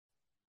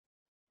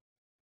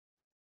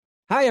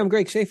Hi, I'm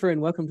Greg Schaefer, and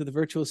welcome to the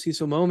Virtual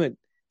CISO Moment.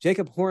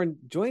 Jacob Horne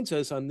joins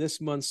us on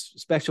this month's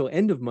special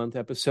end of month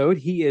episode.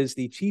 He is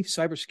the Chief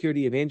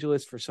Cybersecurity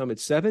Evangelist for Summit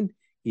 7.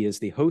 He is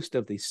the host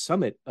of the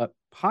Summit Up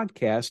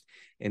podcast,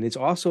 and is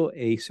also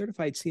a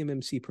certified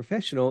CMMC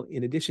professional,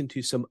 in addition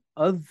to some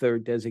other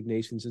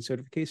designations and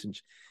certifications.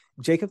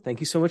 Jacob, thank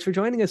you so much for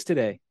joining us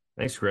today.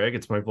 Thanks, Greg.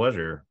 It's my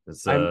pleasure.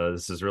 This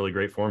is really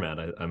great format.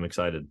 I'm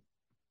excited.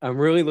 I'm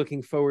really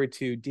looking forward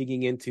to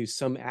digging into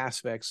some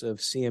aspects of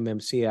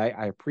CMMC.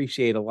 I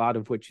appreciate a lot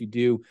of what you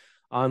do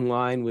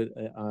online with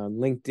on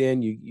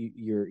LinkedIn.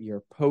 Your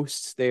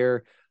posts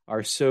there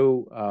are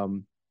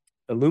so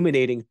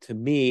illuminating to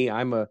me.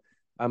 I'm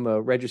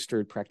a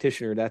registered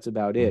practitioner. That's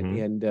about it.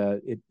 Mm-hmm.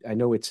 And I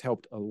know it's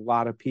helped a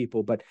lot of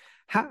people. But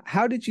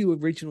how did you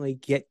originally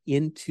get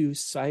into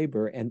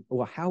cyber, and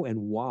how and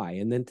why?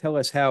 And then tell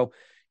us how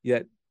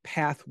that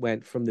path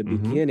went from the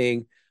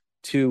beginning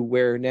to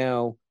where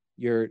now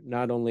you're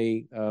not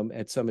only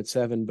at Summit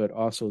 7, but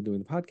also doing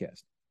the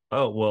podcast.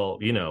 Oh, well,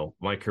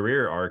 my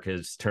career arc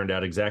has turned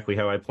out exactly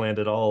how I planned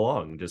it all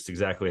along, just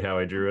exactly how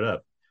I drew it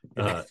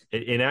up.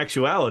 In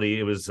actuality,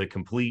 it was a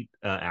complete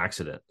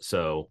accident.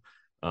 So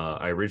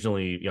I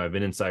originally, I've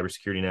been in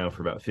cybersecurity now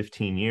for about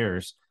 15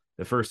 years.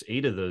 The first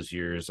 8 of those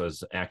years I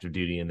was active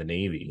duty in the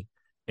Navy.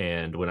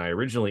 And when I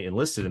originally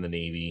enlisted in the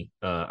Navy,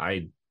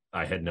 I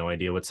had no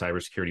idea what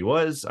cybersecurity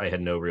was. I had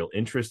no real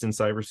interest in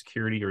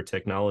cybersecurity or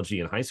technology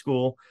in high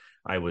school.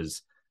 I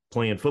was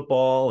playing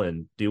football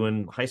and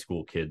doing high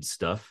school kids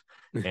stuff,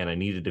 and I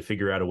needed to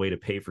figure out a way to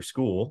pay for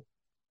school.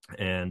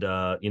 And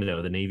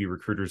the Navy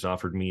recruiters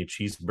offered me a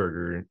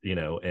cheeseburger,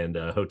 and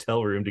a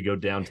hotel room to go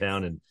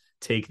downtown and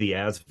take the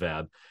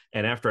ASVAB.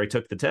 And after I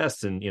took the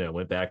test and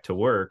went back to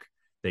work,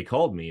 they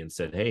called me and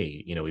said,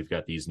 "Hey, we've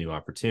got these new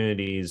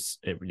opportunities."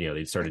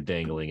 They started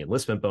dangling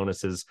enlistment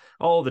bonuses,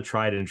 all the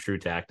tried and true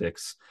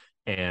tactics,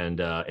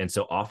 and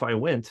so off I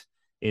went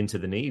into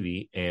the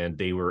Navy. And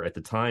they were at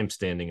the time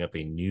standing up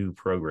a new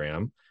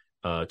program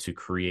to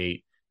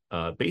create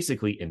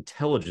basically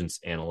intelligence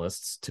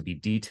analysts to be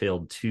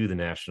detailed to the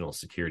National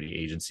Security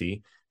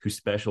Agency, who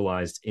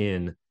specialized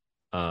in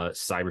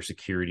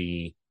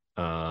cybersecurity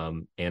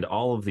and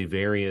all of the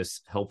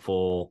various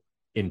helpful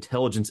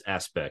intelligence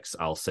aspects,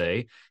 I'll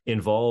say,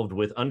 involved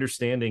with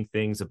understanding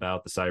things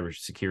about the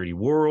cybersecurity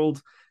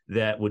world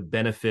that would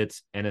benefit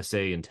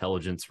NSA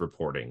intelligence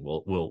reporting.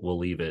 We'll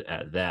leave it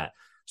at that.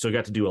 So I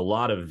got to do a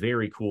lot of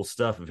very cool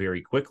stuff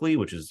very quickly,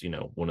 which is,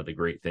 one of the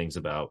great things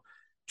about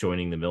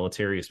joining the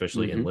military,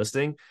 especially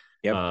enlisting.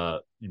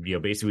 Yep.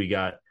 Basically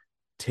got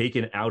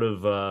taken out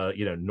of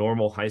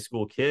normal high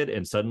school kid,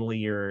 and suddenly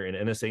you're an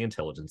NSA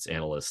intelligence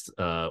analyst,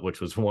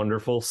 which was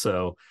wonderful.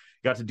 So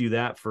got to do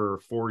that for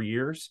 4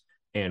 years,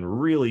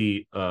 and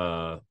really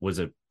was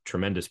a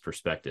tremendous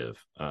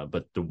perspective.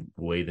 But the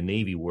way the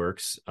Navy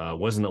works,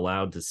 wasn't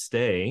allowed to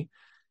stay.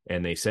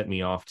 And they sent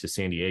me off to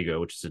San Diego,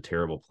 which is a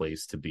terrible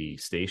place to be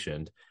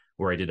stationed,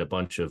 where I did a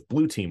bunch of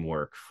blue team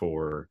work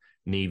for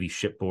Navy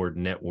shipboard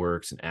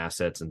networks and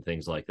assets and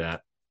things like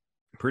that.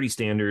 Pretty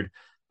standard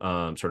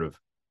sort of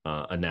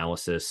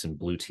analysis and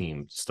blue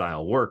team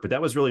style work. But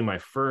that was really my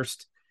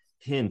first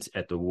hint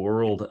at the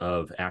world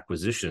of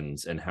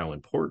acquisitions and how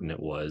important it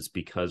was,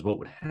 because what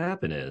would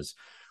happen is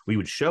we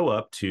would show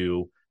up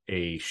to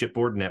a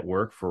shipboard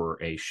network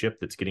for a ship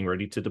that's getting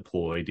ready to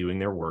deploy, doing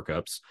their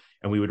workups,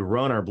 and we would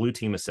run our blue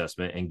team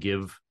assessment and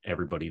give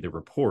everybody the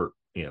report.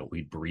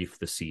 We'd brief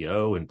the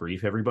CO and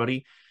brief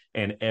everybody,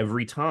 and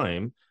every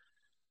time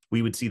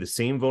we would see the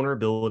same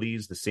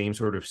vulnerabilities, the same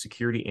sort of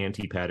security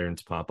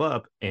anti-patterns pop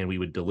up, and we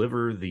would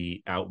deliver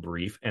the out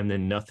brief, and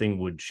then nothing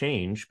would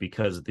change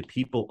because the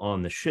people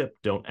on the ship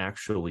don't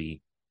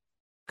actually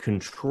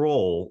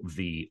control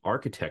the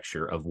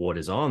architecture of what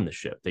is on the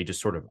ship. They just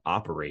sort of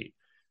operate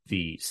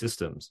the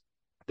systems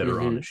that are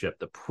on the ship.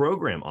 The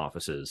program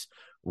offices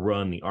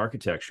run the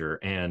architecture,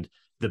 and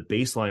the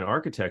baseline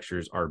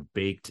architectures are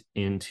baked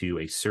into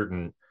a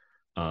certain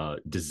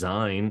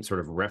design sort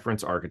of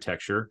reference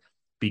architecture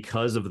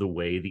because of the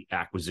way the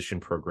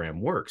acquisition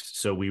program works.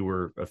 So we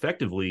were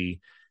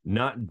effectively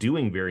not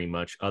doing very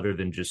much other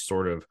than just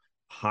sort of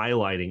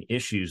highlighting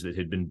issues that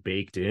had been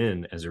baked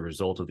in as a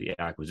result of the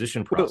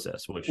acquisition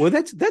process.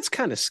 That's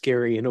kind of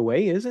scary in a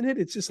way, isn't it?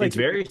 It's just like it's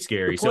very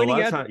scary. So a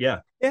lot of time,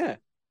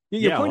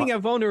 you're pointing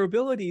out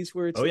vulnerabilities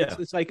where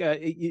it's like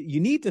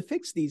you need to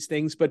fix these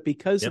things, but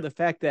because of the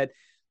fact that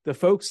the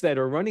folks that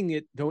are running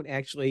it don't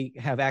actually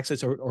have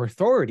access or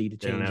authority to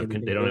change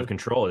anything. They don't have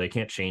control. They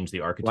can't change the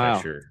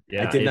architecture.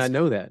 Wow. I did not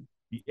know that.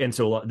 And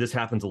so this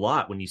happens a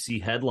lot when you see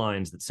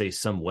headlines that say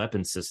some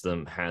weapon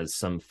system has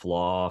some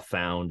flaw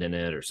found in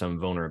it or some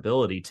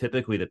vulnerability.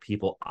 Typically, the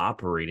people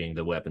operating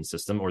the weapon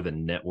system or the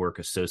network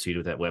associated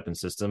with that weapon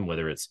system,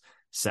 whether it's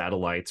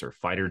satellites or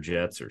fighter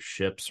jets or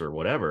ships or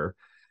whatever,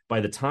 by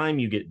the time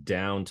you get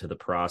down to the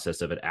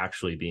process of it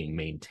actually being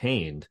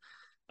maintained,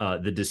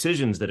 the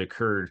decisions that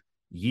occurred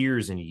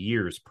years and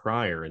years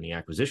prior in the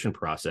acquisition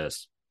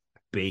process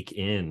bake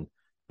in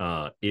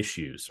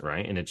issues,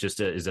 right? And it just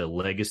is a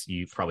legacy.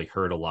 You've probably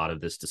heard a lot of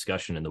this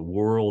discussion in the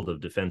world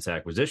of defense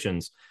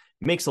acquisitions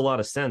makes a lot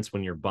of sense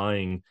when you're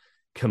buying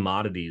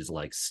commodities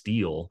like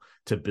steel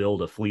to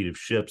build a fleet of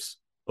ships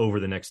over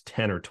the next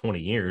 10 or 20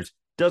 years.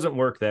 Doesn't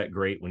work that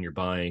great when you're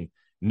buying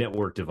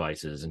network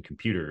devices and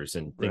computers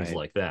and things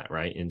like that,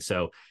 right? And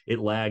so it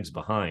lags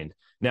behind.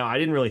 Now, I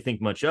didn't really think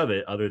much of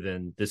it other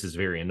than this is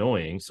very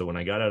annoying. So when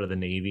I got out of the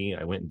Navy,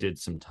 I went and did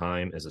some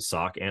time as a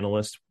SOC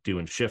analyst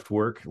doing shift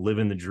work,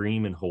 living the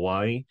dream in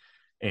Hawaii,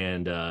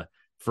 and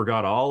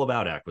forgot all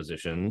about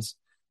acquisitions.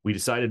 We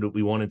decided that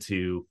we wanted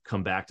to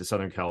come back to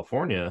Southern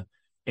California.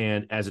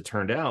 And as it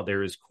turned out,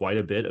 there is quite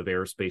a bit of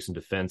aerospace and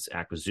defense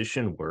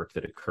acquisition work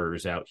that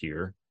occurs out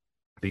here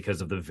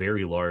because of the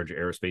very large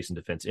aerospace and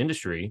defense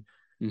industry.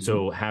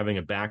 So having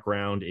a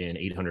background in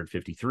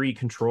 853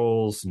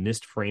 controls,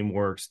 NIST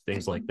frameworks,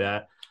 things like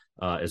that,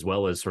 as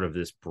well as sort of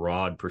this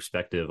broad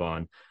perspective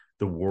on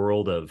the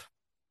world of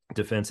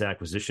defense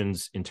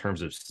acquisitions in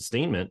terms of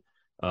sustainment,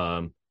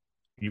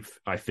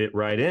 I fit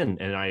right in.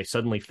 And I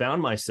suddenly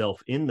found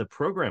myself in the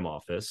program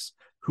office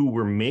who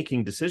were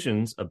making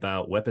decisions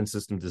about weapon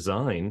system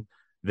design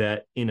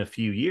that in a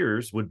few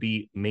years would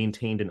be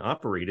maintained and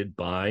operated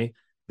by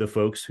the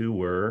folks who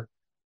were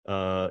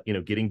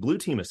getting blue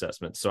team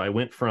assessments. So I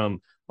went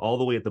from all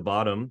the way at the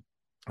bottom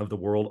of the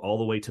world all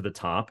the way to the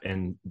top,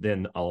 and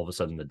then all of a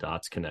sudden the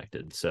dots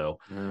connected. So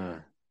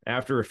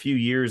after a few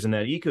years in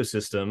that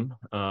ecosystem,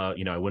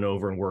 I went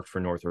over and worked for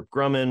Northrop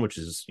Grumman, which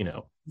is,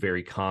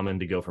 very common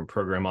to go from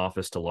program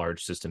office to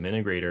large system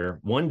integrator.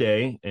 One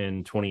day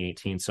in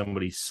 2018,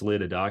 somebody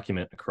slid a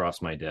document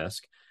across my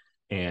desk,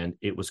 and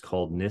it was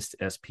called NIST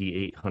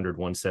SP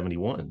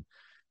 800-171.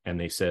 And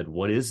they said,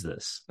 "What is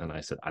this?" And I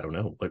said, "I don't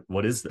know.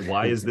 What is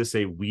why is this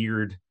a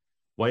weird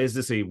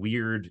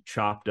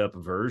chopped up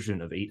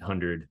version of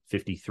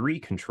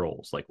 853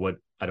 controls? Like, what?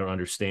 I don't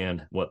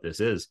understand what this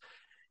is."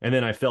 And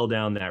then I fell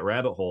down that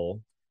rabbit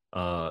hole.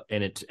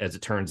 And as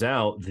it turns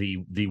out,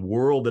 the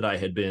world that I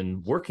had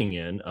been working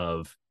in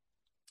of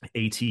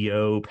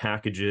ATO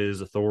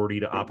packages, authority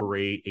to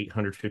operate,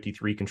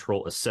 853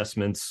 control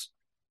assessments,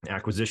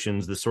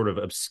 acquisitions, this sort of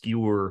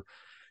obscure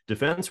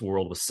defense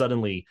world was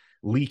suddenly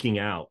leaking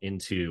out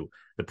into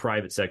the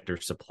private sector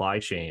supply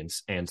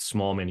chains and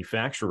small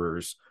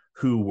manufacturers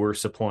who were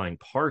supplying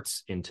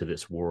parts into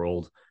this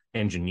world,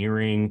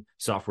 engineering,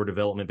 software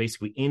development,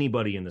 basically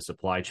anybody in the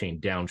supply chain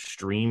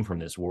downstream from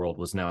this world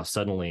was now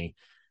suddenly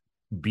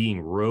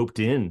being roped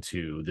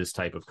into this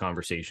type of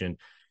conversation.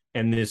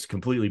 And this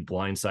completely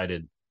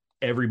blindsided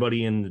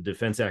everybody in the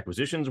defense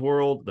acquisitions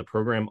world, the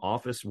program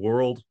office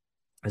world,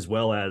 as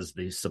well as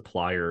the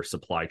supply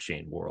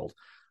chain world.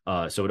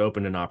 So it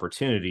opened an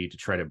opportunity to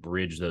try to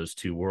bridge those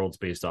two worlds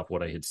based off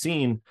what I had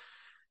seen.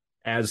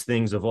 As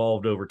things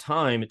evolved over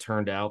time, it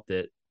turned out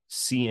that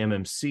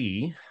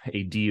CMMC,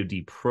 a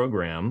DoD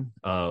program,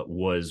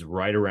 was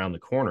right around the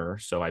corner.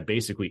 So I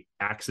basically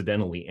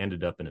accidentally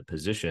ended up in a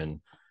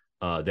position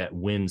that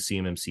when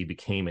CMMC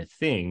became a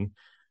thing,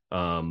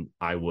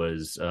 I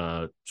was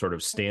sort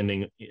of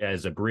standing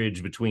as a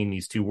bridge between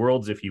these two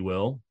worlds, if you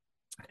will,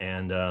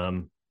 and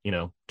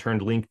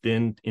turned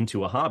LinkedIn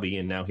into a hobby,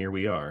 and now here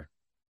we are.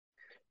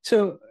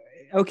 So,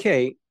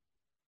 okay,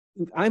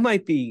 I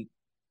might be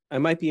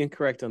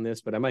incorrect on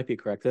this, but I might be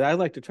correct. I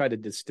like to try to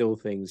distill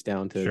things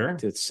down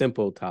to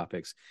simple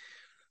topics.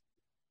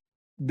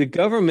 The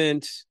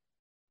government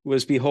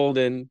was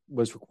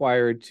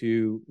required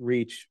to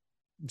reach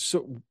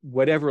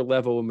whatever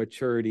level of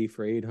maturity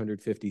for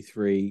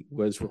 853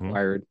 was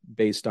required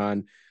based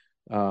on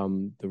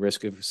the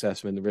risk of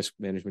assessment, the risk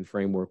management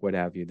framework, what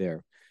have you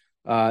there.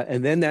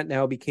 And then that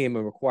now became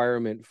a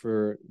requirement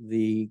for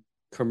the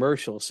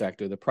commercial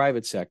sector, the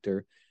private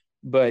sector.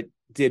 But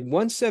did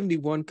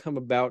 171 come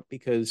about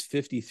because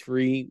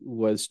 53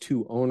 was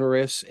too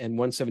onerous and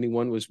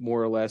 171 was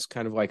more or less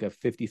kind of like a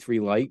 53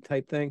 light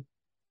type thing?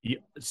 Yeah,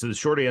 so the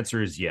short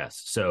answer is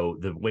yes. So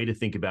the way to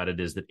think about it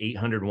is that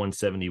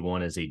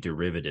 800-171 is a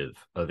derivative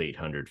of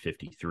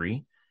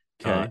 853.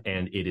 Okay.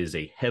 And it is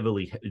a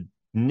heavily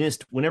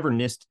NIST, whenever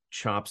NIST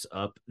chops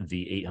up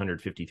the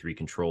 853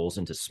 controls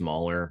into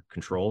smaller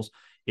controls,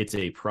 it's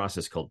a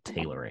process called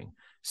tailoring.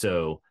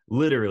 So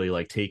literally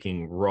like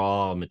taking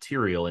raw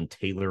material and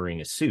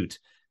tailoring a suit.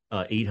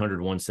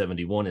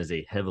 800-171 is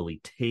a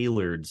heavily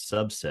tailored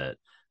subset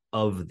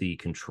of the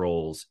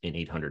controls in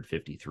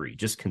 853.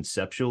 Just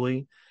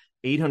conceptually,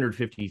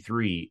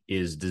 853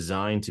 is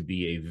designed to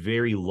be a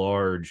very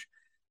large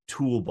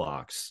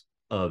toolbox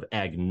of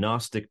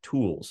agnostic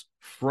tools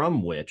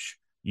from which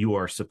you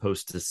are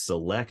supposed to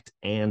select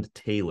and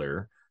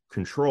tailor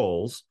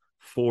controls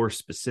for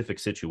specific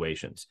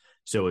situations.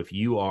 So if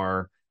you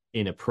are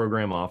in a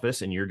program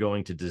office and you're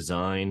going to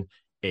design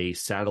a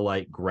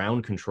satellite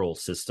ground control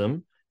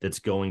system that's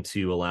going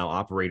to allow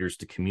operators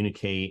to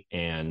communicate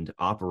and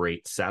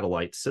operate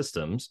satellite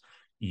systems,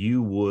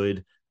 you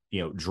would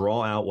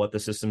draw out what the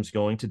system's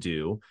going to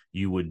do.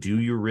 You would do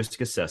your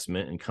risk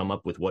assessment and come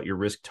up with what your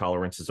risk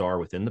tolerances are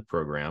within the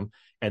program.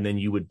 And then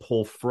you would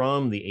pull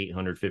from the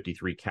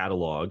 853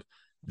 catalog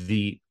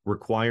the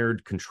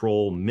required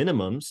control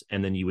minimums,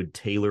 and then you would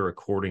tailor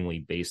accordingly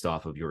based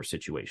off of your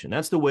situation.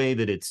 That's the way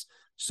that it's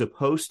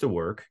supposed to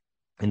work.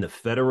 in the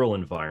federal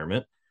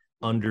environment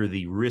under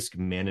the risk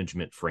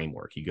management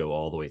framework. You go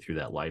all the way through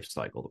that life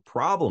cycle. The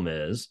problem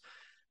is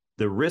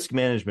the risk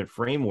management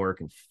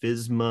framework and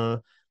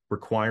FISMA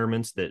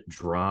requirements that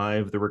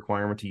drive the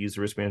requirement to use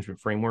the risk management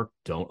framework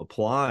don't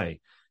apply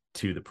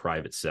to the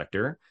private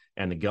sector.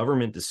 And the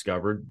government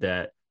discovered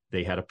that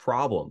they had a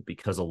problem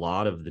because a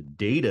lot of the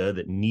data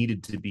that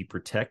needed to be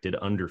protected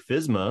under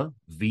FISMA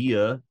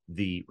via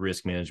the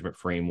risk management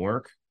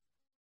framework,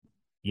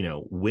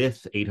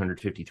 with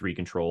 853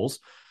 controls,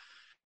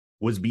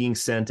 was being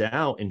sent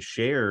out and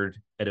shared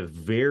at a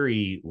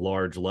very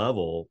large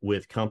level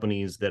with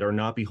companies that are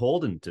not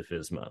beholden to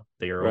FISMA.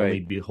 They are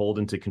only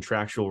beholden to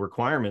contractual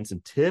requirements.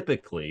 And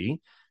typically,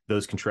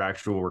 those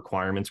contractual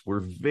requirements were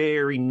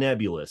very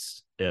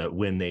nebulous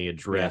when they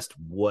addressed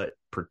what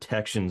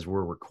protections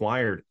were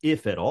required,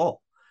 if at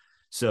all.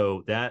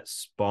 So that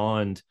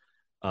spawned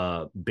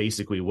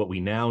basically what we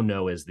now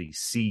know as the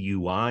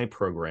CUI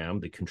program,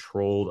 the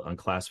Controlled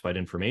Unclassified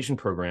Information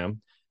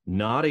Program,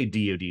 not a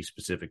DoD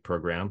specific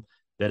program.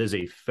 That is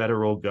a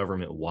federal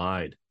government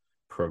wide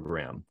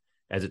program.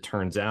 As it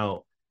turns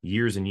out,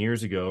 years and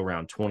years ago,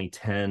 around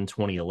 2010,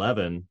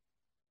 2011,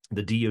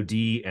 the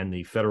DoD and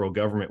the federal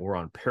government were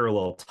on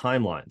parallel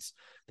timelines.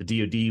 The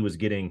DoD was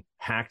getting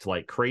hacked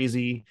like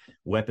crazy.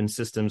 Weapon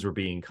systems were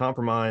being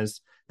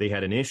compromised. They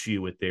had an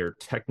issue with their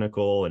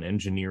technical and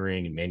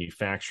engineering and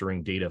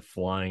manufacturing data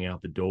flying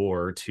out the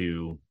door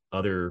to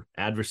other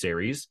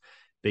adversaries.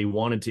 They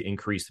wanted to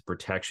increase the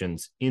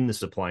protections in the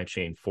supply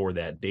chain for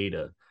that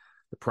data.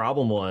 The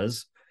problem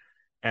was,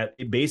 at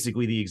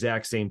basically the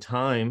exact same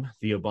time,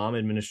 the Obama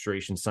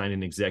administration signed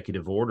an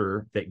executive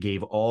order that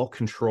gave all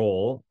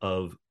control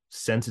of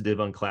sensitive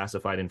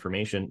unclassified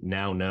information,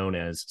 now known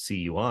as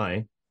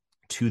CUI,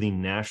 to the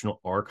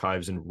National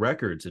Archives and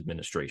Records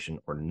Administration,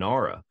 or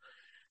NARA.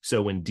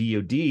 So when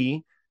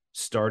DoD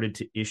started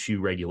to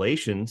issue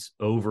regulations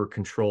over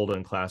controlled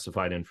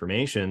unclassified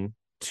information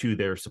to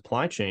their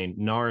supply chain,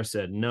 NARA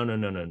said,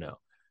 no.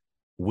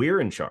 We're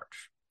in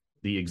charge.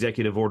 The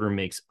executive order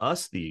makes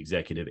us the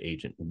executive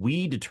agent.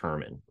 We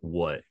determine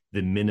what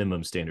the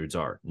minimum standards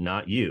are,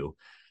 not you.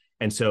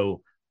 And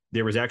so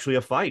there was actually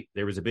a fight.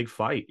 There was a big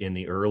fight in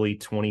the early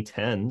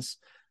 2010s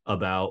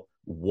about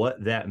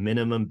what that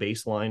minimum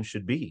baseline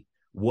should be.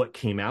 What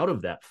came out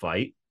of that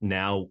fight,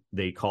 now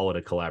they call it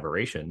a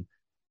collaboration,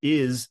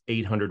 is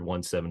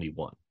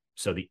 800-171.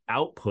 So the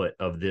output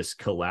of this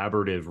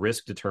collaborative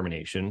risk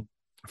determination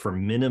for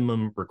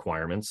minimum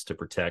requirements to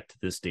protect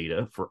this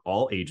data for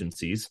all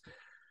agencies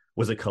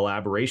was a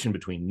collaboration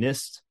between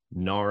NIST,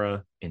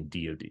 NARA, and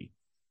DoD.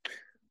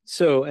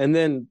 So, and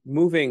then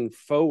moving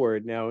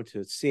forward now to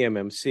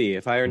CMMC,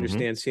 if I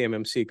understand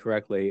CMMC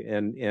correctly,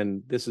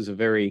 and this is a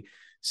very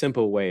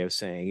simple way of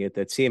saying it,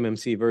 that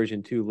CMMC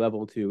version 2,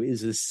 level 2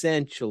 is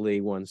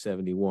essentially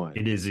 171.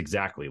 It is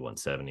exactly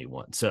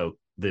 171. So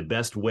the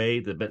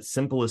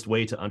simplest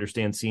way to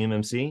understand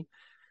CMMC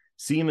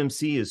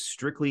is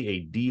strictly a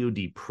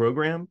DoD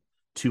program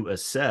to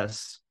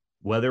assess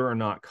whether or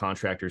not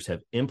contractors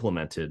have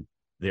implemented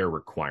their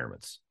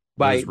requirements.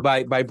 By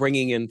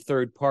bringing in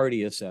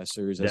third-party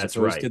assessors as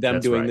opposed to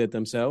them doing it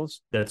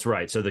themselves? That's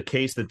right. So the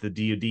case that the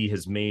DoD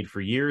has made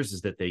for years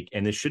is that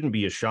and this shouldn't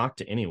be a shock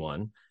to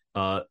anyone,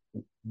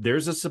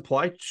 there's a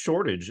supply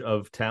shortage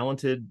of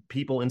talented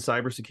people in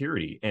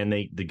cybersecurity, and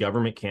the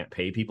government can't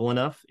pay people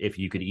enough, if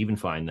you could even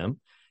find them.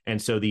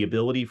 And so the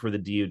ability for the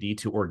DoD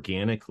to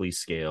organically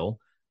scale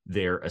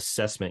their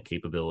assessment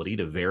capability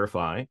to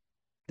verify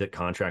that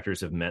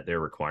contractors have met their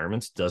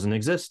requirements doesn't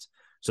exist.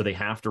 So they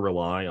have to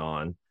rely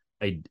on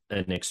an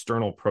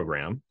external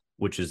program,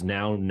 which is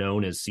now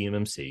known as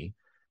CMMC,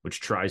 which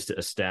tries to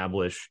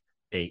establish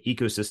an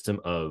ecosystem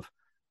of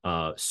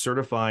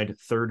certified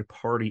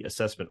third-party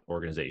assessment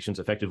organizations,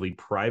 effectively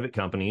private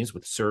companies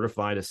with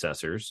certified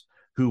assessors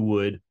who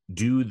would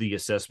do the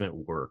assessment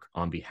work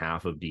on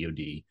behalf of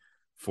DoD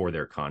for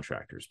their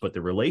contractors. But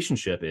the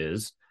relationship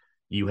is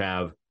you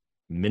have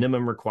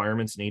minimum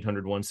requirements in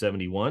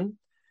 800-171.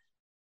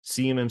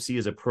 CMMC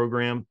is a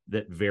program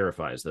that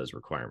verifies those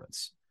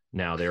requirements.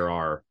 Now, there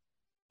are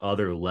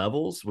other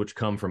levels which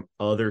come from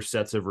other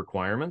sets of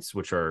requirements,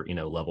 which are,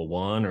 level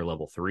 1 or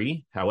level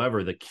 3.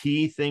 However, the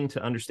key thing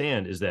to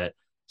understand is that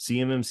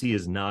CMMC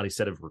is not a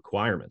set of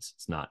requirements.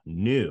 It's not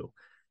new.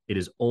 It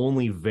is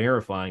only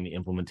verifying the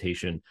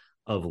implementation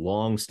of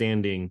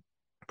long-standing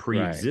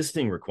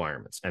pre-existing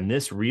requirements. And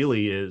this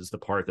really is the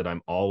part that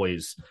I'm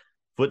always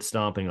foot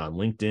stomping on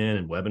LinkedIn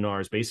and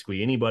webinars.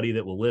 Basically, anybody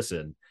that will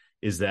listen,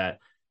 is that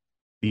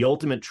the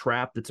ultimate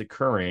trap that's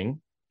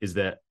occurring is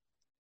that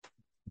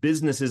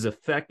businesses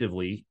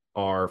effectively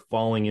are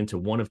falling into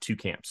one of two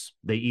camps.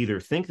 They either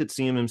think that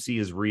CMMC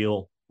is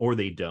real or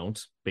they don't,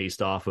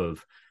 based off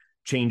of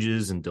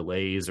changes and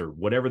delays or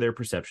whatever their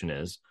perception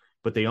is,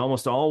 but they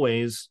almost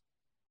always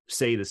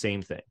say the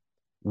same thing.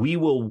 We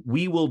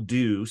will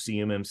do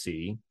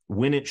CMMC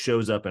when it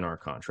shows up in our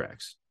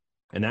contracts.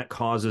 And that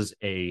causes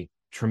a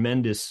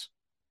tremendous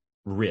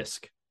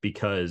risk,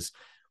 because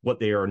what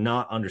they are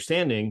not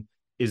understanding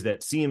is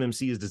that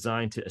CMMC is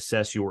designed to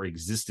assess your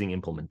existing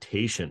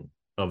implementation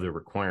of the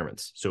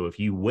requirements. So if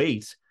you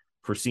wait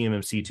for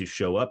CMMC to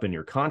show up in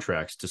your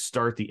contracts to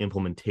start the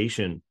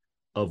implementation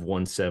of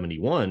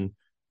 171,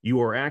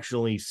 you are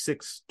actually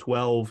 6,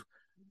 12,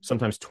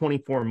 sometimes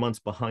 24 months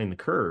behind the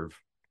curve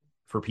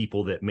for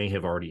people that may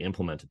have already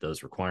implemented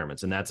those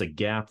requirements. And that's a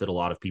gap that a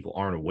lot of people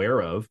aren't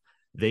aware of.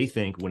 They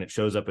think when it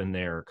shows up in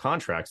their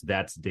contracts,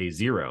 that's day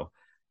zero.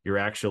 You're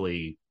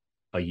actually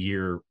a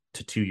year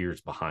to 2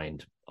 years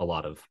behind a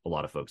lot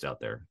of folks out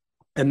there.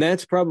 And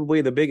that's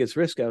probably the biggest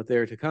risk out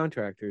there to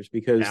contractors,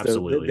 because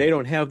they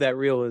don't have that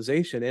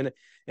realization.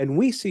 And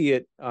we see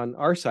it on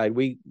our side.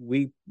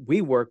 We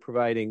work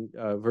providing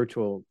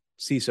virtual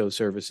CISO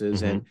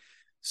services, and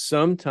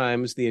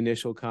sometimes a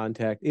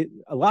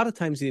lot of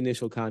times the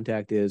initial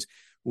contact is,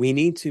 we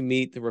need to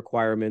meet the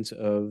requirements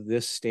of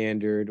this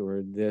standard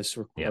or this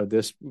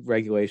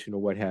regulation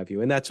or what have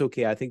you. And that's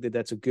okay. I think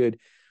that's a good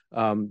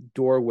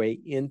doorway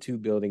into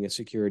building a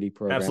security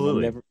program.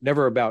 Absolutely.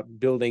 Never about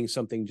building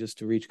something just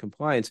to reach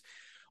compliance.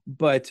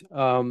 But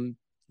to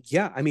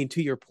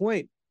your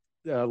point,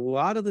 a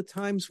lot of the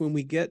times when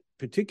we get,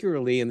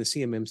 particularly in the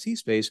CMMC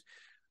space,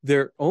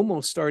 they're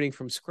almost starting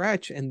from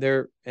scratch, and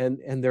they're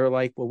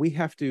like, well, we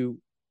have to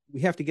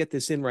get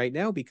this in right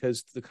now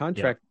because the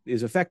contract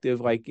is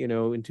effective,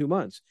 in 2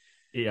 months.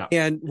 Yeah.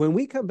 And when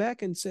we come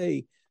back and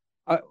say,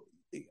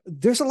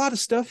 there's a lot of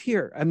stuff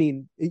here. I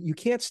mean, you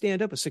can't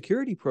stand up a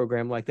security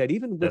program like that,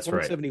 even with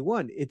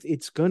 171. Right.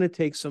 It's going to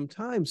take some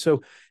time.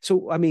 So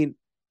I mean,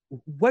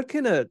 what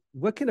can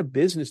a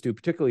business do,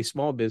 particularly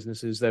small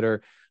businesses that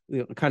are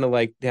kind of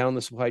like down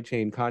the supply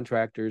chain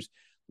contractors?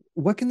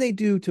 What can they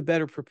do to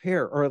better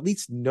prepare, or at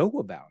least know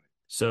about it?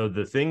 So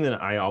the thing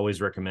that I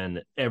always recommend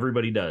that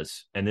everybody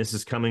does, and this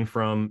is coming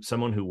from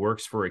someone who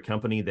works for a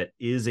company that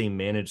is a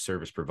managed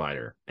service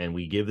provider, and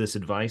we give this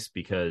advice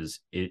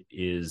because it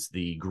is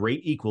the great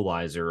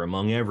equalizer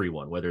among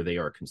everyone, whether they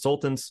are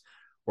consultants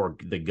or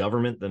the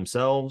government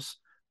themselves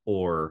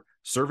or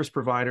service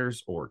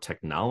providers or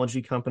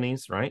technology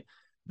companies, right?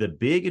 The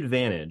big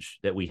advantage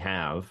that we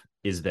have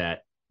is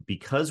that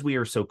because we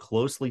are so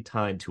closely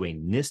tied to a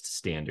NIST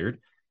standard,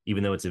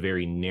 even though it's a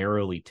very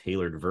narrowly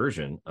tailored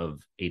version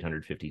of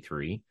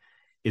 853,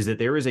 is that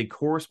there is a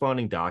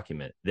corresponding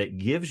document that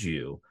gives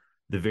you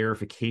the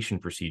verification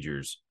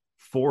procedures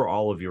for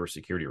all of your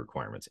security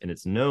requirements. And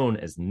it's known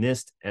as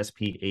NIST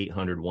SP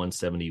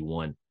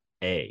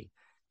 800-171A,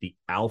 the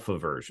alpha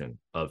version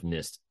of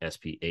NIST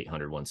SP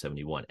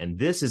 800-171. And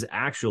this is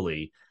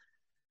actually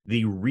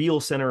the real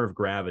center of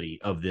gravity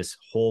of this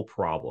whole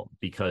problem,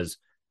 because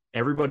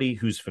everybody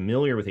who's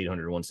familiar with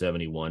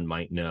 800-171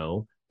 might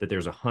know that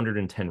there's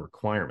 110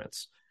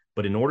 requirements.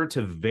 But in order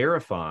to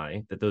verify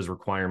that those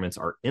requirements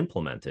are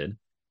implemented,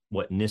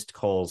 what NIST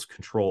calls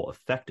control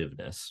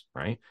effectiveness,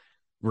 right,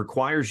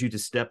 requires you to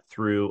step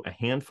through a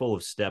handful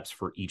of steps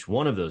for each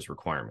one of those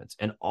requirements.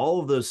 And all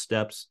of those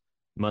steps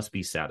must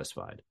be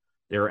satisfied.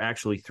 There are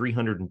actually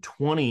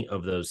 320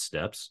 of those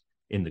steps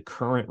in the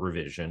current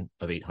revision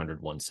of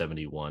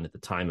 800-171 at the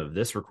time of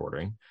this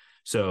recording.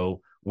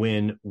 So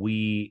when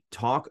we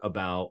talk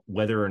about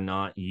whether or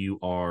not you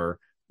are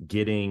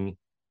getting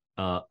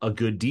a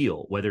good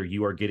deal, whether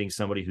you are getting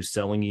somebody who's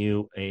selling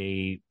you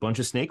a bunch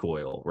of snake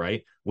oil,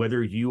 right?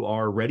 Whether you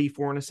are ready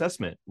for an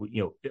assessment,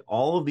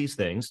 all of these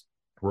things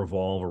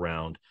revolve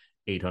around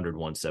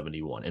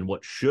 800-171. And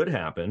what should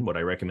happen, what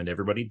I recommend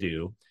everybody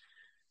do,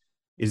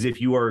 is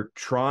if you are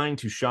trying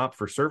to shop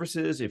for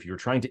services, if you're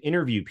trying to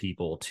interview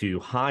people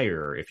to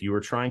hire, if you are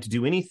trying to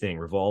do anything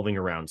revolving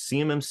around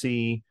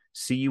CMMC,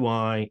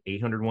 CUI,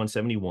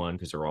 800-171,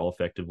 because they're all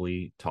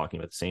effectively talking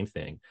about the same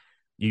thing,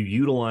 you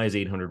utilize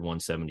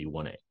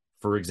 800-171A.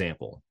 For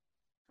example,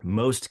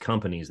 most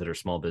companies that are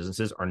small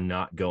businesses are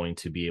not going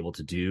to be able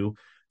to do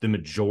the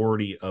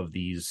majority of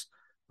these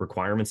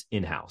requirements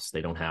in-house.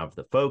 They don't have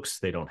the folks,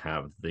 they don't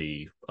have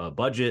the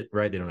budget,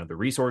 right? They don't have the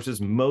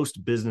resources.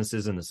 Most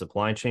businesses in the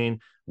supply chain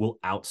will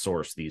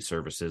outsource these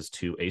services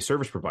to a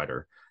service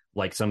provider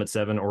like Summit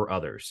 7 or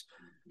others.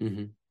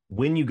 Mm-hmm.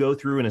 When you go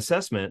through an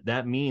assessment,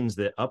 that means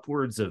that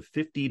upwards of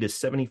 50 to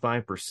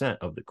 75%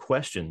 of the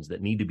questions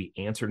that need to be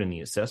answered in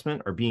the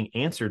assessment are being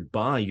answered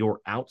by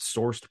your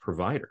outsourced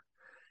provider.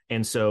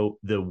 And so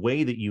the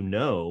way that you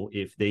know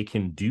if they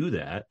can do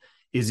that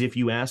is if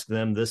you ask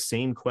them the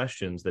same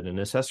questions that an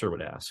assessor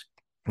would ask.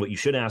 What you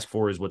should ask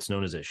for is what's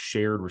known as a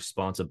shared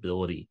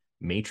responsibility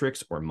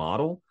matrix or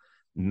model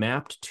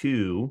mapped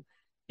to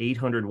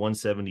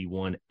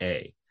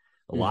 800-171A.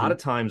 A lot of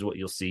times what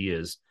you'll see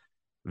is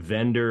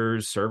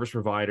vendors, service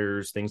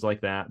providers, things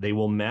like that, they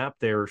will map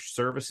their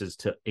services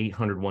to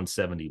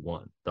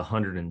 800-171, the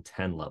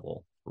 110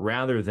 level,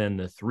 rather than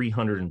the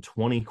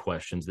 320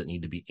 questions that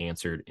need to be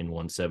answered in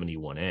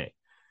 171A.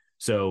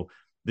 So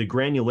the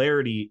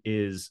granularity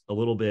is a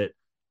little bit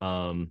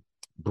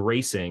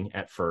bracing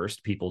at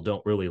first. People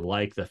don't really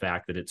like the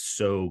fact that it's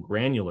so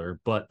granular,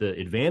 but the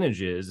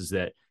advantage is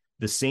that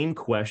the same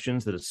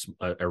questions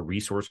that a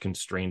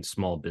resource-constrained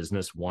small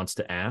business wants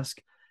to ask,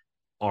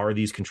 are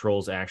these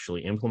controls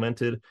actually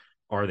implemented?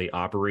 Are they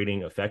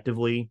operating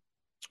effectively?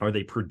 Are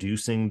they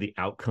producing the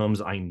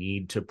outcomes I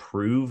need to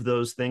prove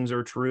those things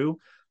are true?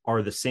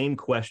 Are the same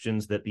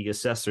questions that the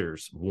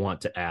assessors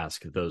want to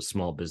ask those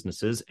small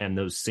businesses. And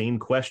those same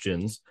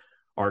questions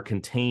are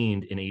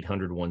contained in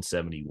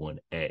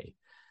 800-171A.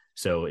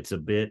 So it's a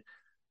bit,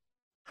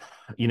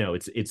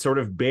 it's sort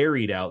of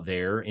buried out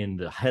there in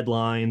the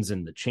headlines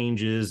and the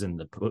changes and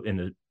the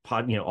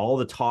pod, all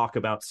the talk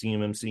about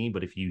CMMC.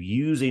 But if you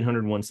use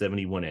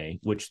 800-171A,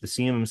 which the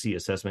CMMC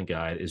assessment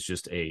guide is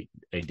just a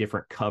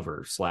different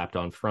cover slapped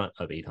on front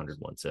of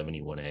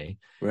 800-171A,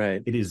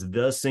 right, it is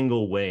the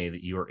single way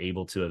that you are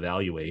able to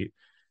evaluate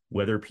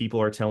whether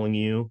people are telling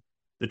you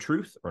the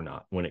truth or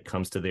not when it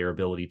comes to their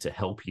ability to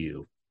help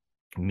you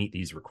meet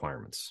these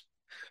requirements.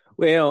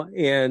 well,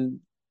 and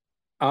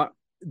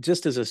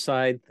just as a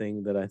side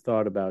thing that I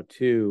thought about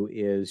too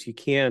is you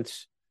can't,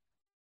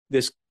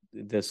 this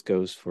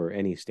goes for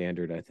any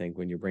standard. I think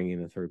when you're bringing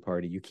in a third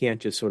party, you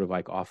can't just sort of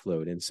like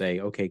offload and say,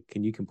 okay,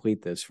 can you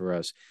complete this for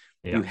us?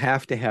 Yeah. You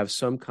have to have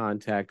some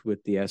contact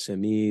with the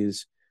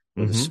SMEs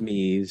or the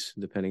SMEs,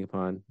 depending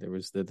upon, there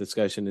was the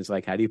discussion is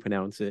like, how do you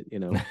pronounce it?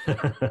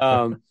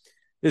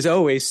 There's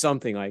always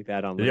something like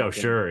that on LinkedIn. Oh,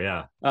 sure.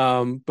 Yeah.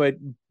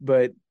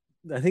 But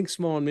I think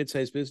small and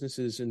mid-sized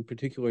businesses in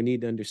particular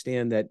need to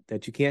understand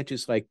that you can't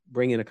just like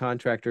bring in a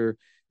contractor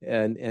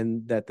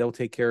and that they'll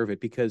take care of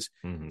it, because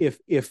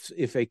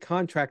if a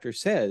contractor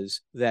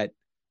says that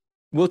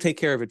we'll take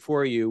care of it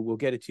for you, we'll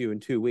get it to you in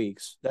 2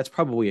 weeks, that's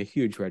probably a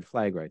huge red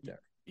flag right there.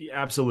 Yeah,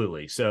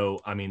 absolutely. So,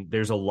 I mean,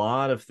 there's a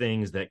lot of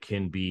things that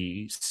can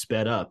be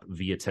sped up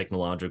via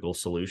technological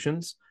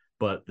solutions,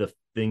 but the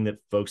thing that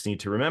folks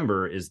need to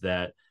remember is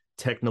that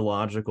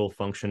technological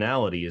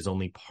functionality is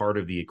only part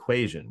of the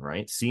equation,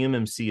 right?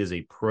 CMMC is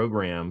a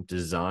program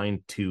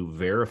designed to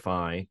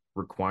verify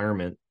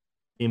requirement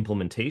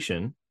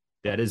implementation.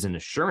 That is an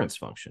assurance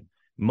function.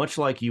 Much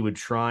like you would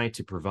try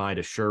to provide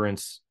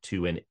assurance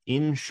to an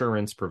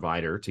insurance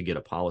provider to get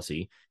a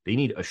policy, they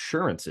need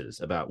assurances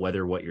about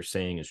whether what you're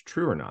saying is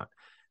true or not.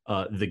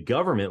 The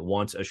government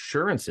wants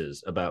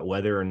assurances about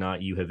whether or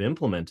not you have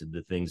implemented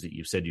the things that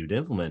you've said you'd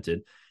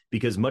implemented,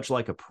 because much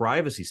like a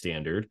privacy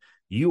standard,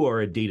 you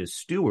are a data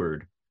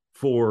steward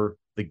for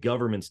the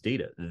government's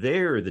data.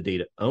 They're the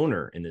data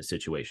owner in this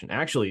situation.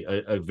 Actually,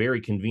 a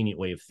very convenient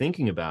way of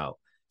thinking about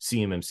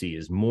CMMC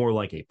is more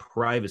like a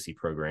privacy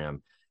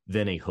program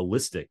than a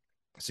holistic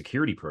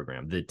security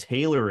program. The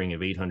tailoring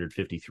of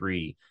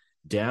 853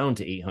 down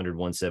to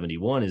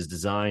 800-171 is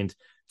designed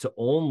to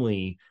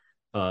only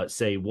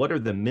say what are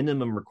the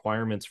minimum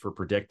requirements for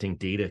protecting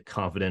data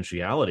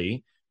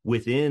confidentiality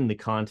within the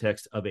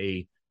context of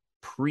a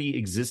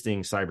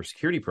pre-existing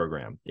cybersecurity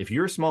program. If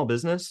you're a small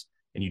business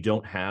and you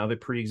don't have a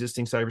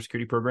pre-existing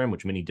cybersecurity program,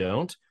 which many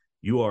don't,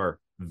 you are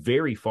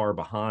very far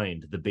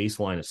behind the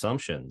baseline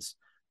assumptions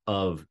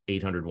of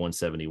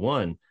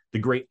 800-171. The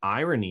great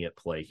irony at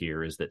play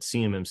here is that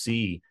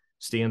CMMC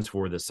stands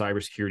for the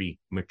Cybersecurity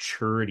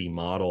Maturity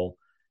Model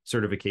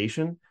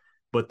Certification,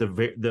 but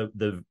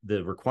the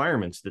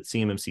requirements that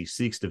CMMC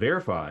seeks to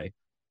verify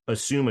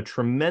assume a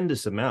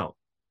tremendous amount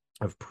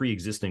of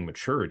pre-existing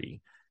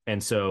maturity.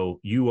 And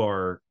so you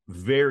are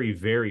very,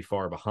 very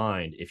far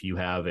behind if you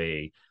have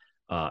an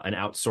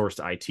outsourced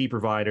IT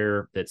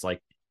provider that's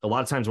like, a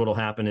lot of times what will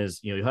happen is,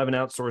 you have an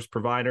outsourced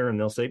provider and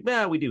they'll say,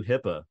 yeah, we do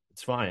HIPAA.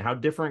 It's fine. How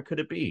different could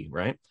it be,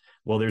 right?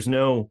 Well, there's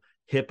no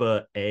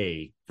HIPAA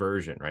A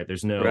version, right?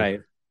 There's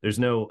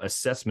no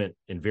assessment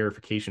and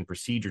verification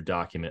procedure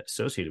document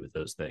associated with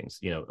those things.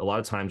 A lot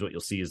of times what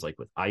you'll see is like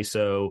with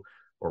ISO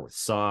or with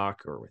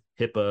SOC or with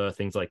HIPAA,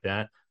 things like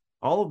that.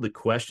 All of the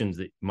questions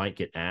that might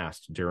get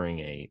asked during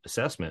a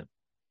assessment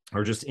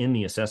are just in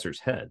the assessor's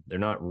head. They're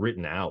not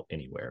written out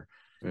anywhere.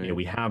 Right.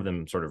 We have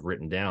them sort of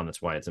written down. That's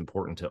why it's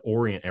important to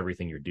orient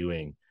everything you're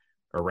doing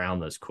around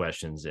those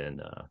questions in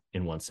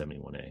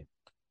 171A.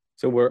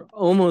 So we're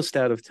almost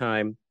out of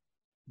time.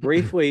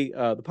 Briefly,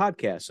 the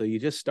podcast. So you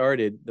just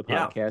started the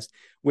podcast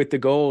with the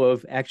goal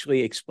of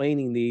actually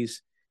explaining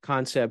these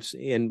concepts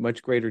in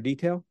much greater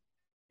detail.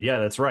 Yeah,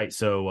 that's right.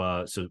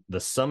 So the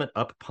Summit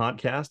Up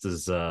podcast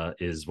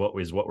is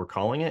what we're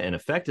calling it, and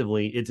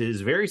effectively, it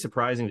is very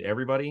surprising to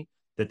everybody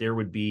that there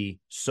would be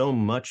so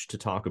much to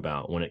talk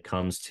about when it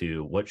comes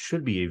to what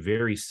should be a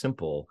very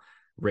simple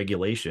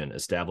regulation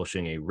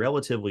establishing a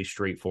relatively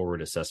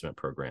straightforward assessment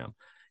program.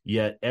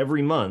 Yet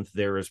every month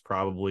there is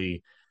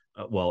probably,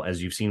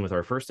 as you've seen with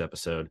our first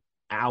episode,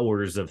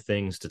 hours of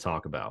things to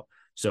talk about.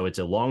 So it's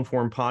a long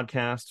form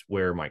podcast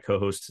where my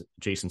co-host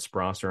Jason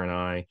Sprosser and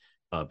I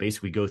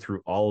basically go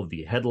through all of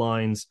the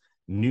headlines,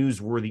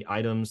 newsworthy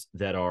items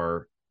that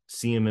are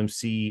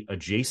CMMC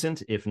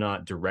adjacent, if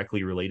not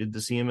directly related to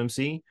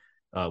CMMC.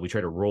 We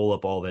try to roll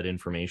up all that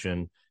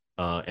information.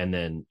 And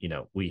then,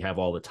 we have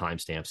all the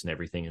timestamps and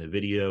everything in the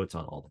video. It's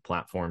on all the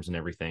platforms and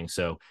everything.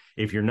 So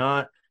if you're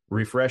not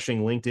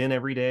refreshing LinkedIn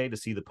every day to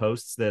see the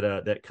posts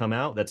that come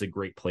out, that's a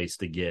great place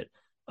to get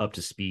up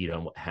to speed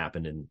on what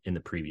happened in the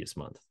previous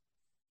month.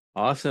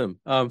 Awesome.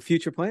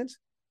 Future plans?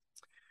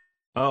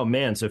 Oh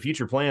man, so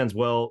future plans.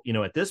 Well,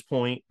 at this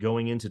point,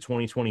 going into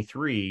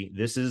 2023,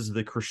 this is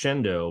the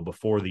crescendo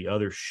before the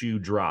other shoe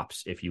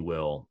drops, if you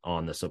will,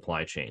 on the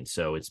supply chain.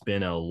 So it's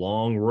been a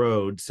long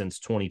road since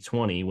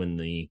 2020 when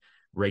the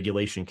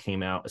regulation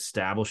came out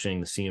establishing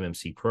the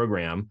CMMC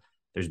program.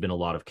 There's been a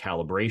lot of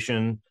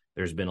calibration,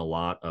 there's been a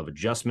lot of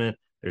adjustment,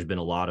 there's been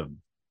a lot of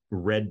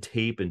red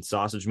tape and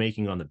sausage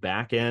making on the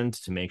back end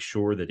to make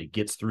sure that it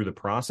gets through the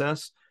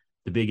process.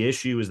 The big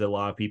issue is that a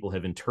lot of people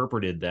have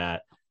interpreted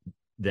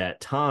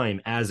that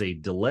time as a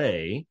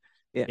delay.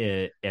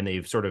 Yeah. And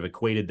they've sort of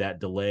equated that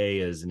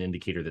delay as an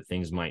indicator that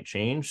things might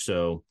change.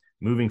 So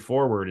moving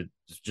forward,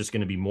 it's just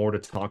going to be more to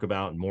talk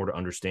about and more to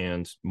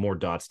understand, more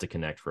dots to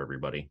connect for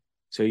everybody.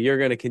 So you're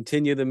going to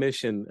continue the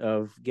mission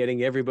of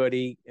getting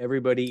everybody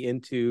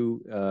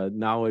into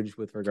knowledge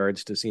with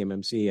regards to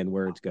CMMC and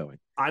where it's going.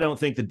 I don't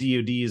think the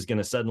DoD is going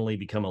to suddenly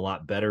become a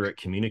lot better at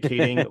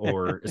communicating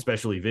or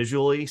especially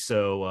visually.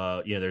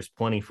 So, there's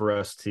plenty for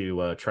us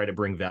to try to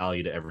bring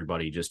value to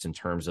everybody just in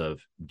terms of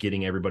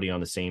getting everybody on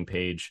the same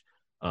page,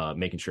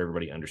 making sure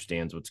everybody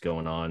understands what's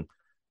going on.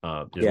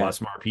 There's a lot of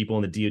smart people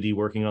in the DoD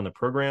working on the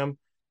program.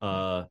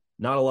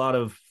 Not a lot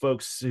of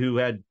folks who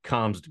had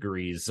comms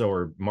degrees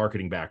or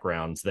marketing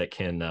backgrounds that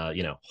can,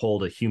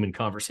 hold a human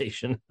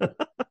conversation.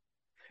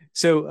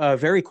 So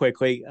very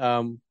quickly,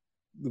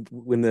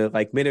 when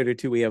the minute or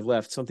two we have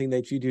left, something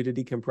that you do to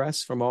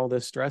decompress from all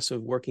the stress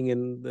of working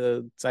in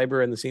the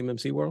cyber and the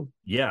CMMC world?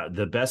 Yeah,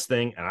 the best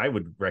thing, and I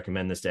would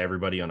recommend this to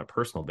everybody on a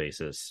personal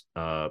basis,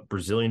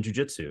 Brazilian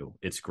Jiu-Jitsu.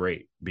 It's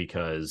great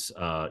because,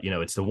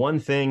 it's the one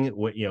thing,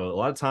 a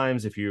lot of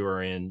times if you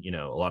are in,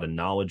 a lot of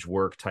knowledge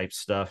work type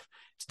stuff,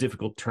 it's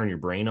difficult to turn your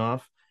brain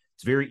off.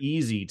 It's very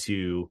easy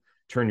to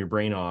turn your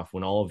brain off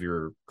when all of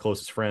your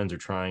closest friends are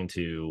trying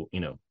to,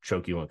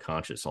 choke you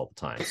unconscious all the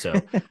time. So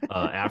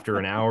after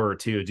an hour or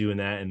two of doing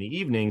that in the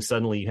evening,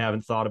 suddenly you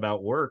haven't thought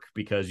about work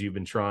because you've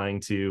been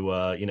trying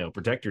to,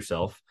 protect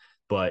yourself.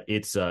 But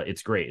it's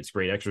great. It's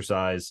great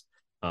exercise.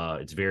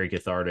 It's very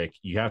cathartic.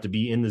 You have to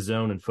be in the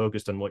zone and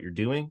focused on what you're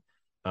doing.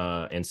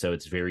 And so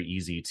it's very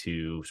easy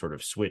to sort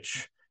of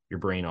switch your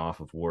brain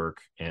off of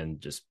work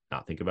and just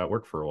not think about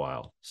work for a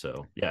while.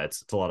 So yeah,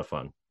 it's a lot of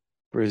fun.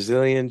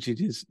 Brazilian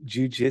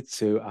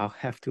Jiu-Jitsu. I'll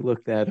have to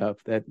look that up.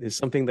 That is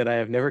something that I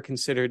have never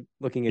considered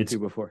looking into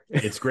before.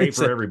 It's great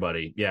for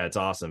everybody. Yeah, it's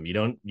awesome. You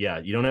don't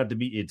have to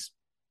be, it's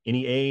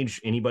any age,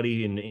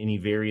 anybody in any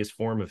various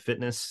form of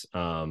fitness.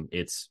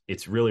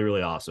 It's really,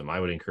 really awesome. I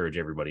would encourage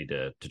everybody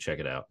to check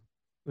it out.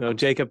 Well,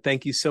 Jacob,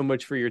 thank you so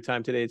much for your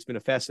time today. It's been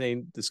a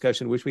fascinating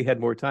discussion. Wish we had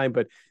more time,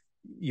 but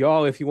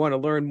y'all, if you want to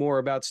learn more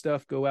about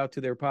stuff, go out to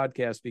their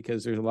podcast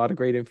because there's a lot of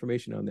great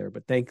information on there.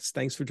 But thanks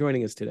for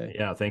joining us today.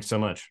 Yeah, thanks so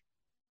much.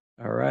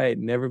 All right.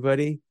 And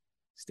everybody,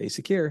 stay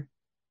secure.